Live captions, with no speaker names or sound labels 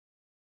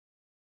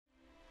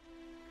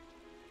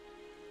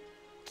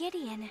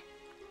Gideon,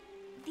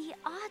 the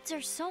odds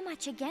are so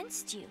much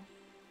against you.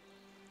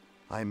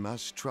 I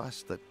must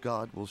trust that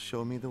God will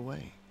show me the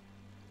way.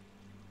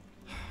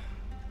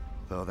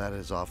 Though that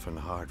is often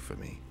hard for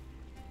me.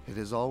 It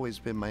has always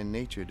been my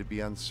nature to be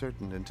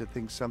uncertain and to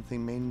think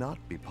something may not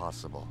be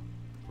possible,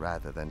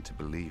 rather than to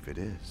believe it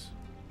is.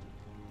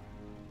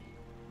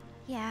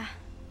 Yeah,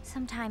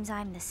 sometimes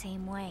I'm the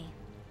same way.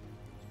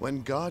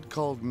 When God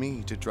called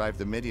me to drive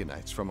the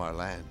Midianites from our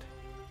land,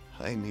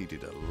 I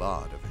needed a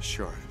lot of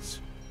assurance.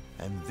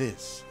 And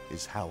this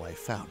is how I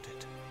found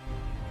it.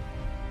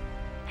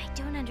 I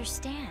don't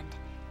understand.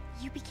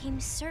 You became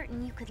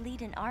certain you could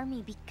lead an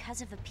army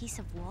because of a piece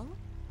of wool?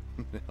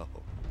 No.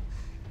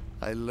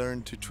 I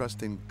learned to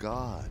trust in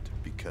God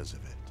because of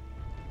it.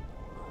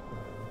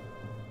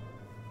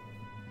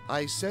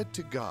 I said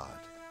to God,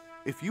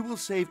 if you will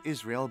save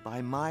Israel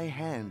by my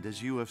hand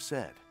as you have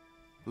said,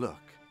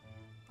 look,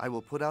 I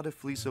will put out a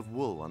fleece of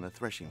wool on the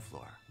threshing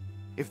floor.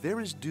 If there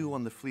is dew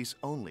on the fleece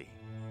only,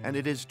 and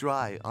it is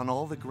dry on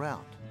all the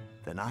ground,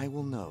 then I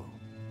will know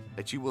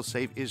that you will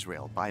save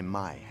Israel by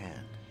my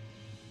hand.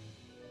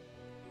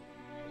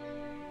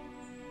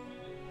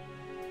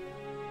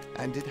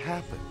 And it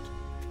happened.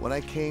 When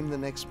I came the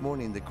next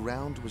morning, the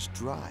ground was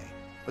dry,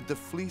 but the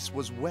fleece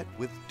was wet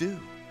with dew.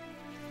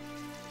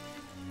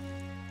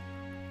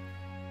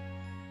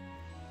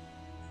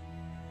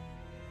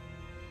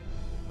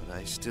 But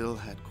I still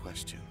had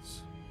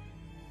questions.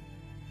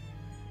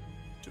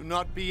 Do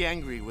not be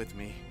angry with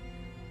me,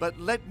 but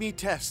let me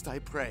test, I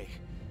pray,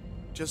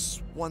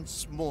 just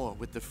once more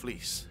with the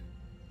fleece.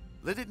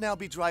 Let it now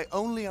be dry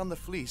only on the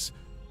fleece,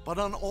 but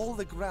on all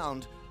the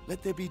ground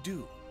let there be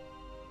dew.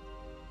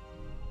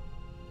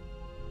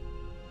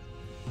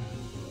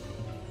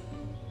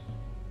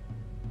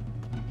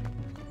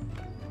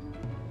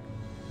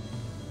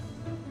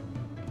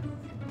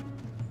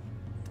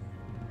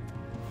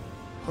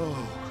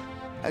 Oh,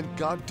 and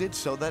God did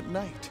so that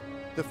night.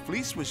 The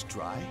fleece was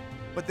dry,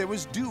 but there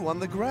was dew on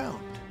the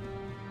ground.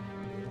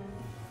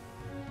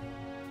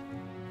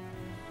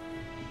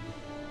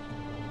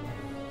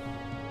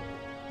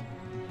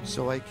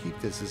 So I keep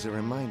this as a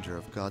reminder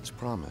of God's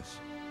promise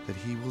that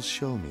He will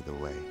show me the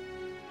way.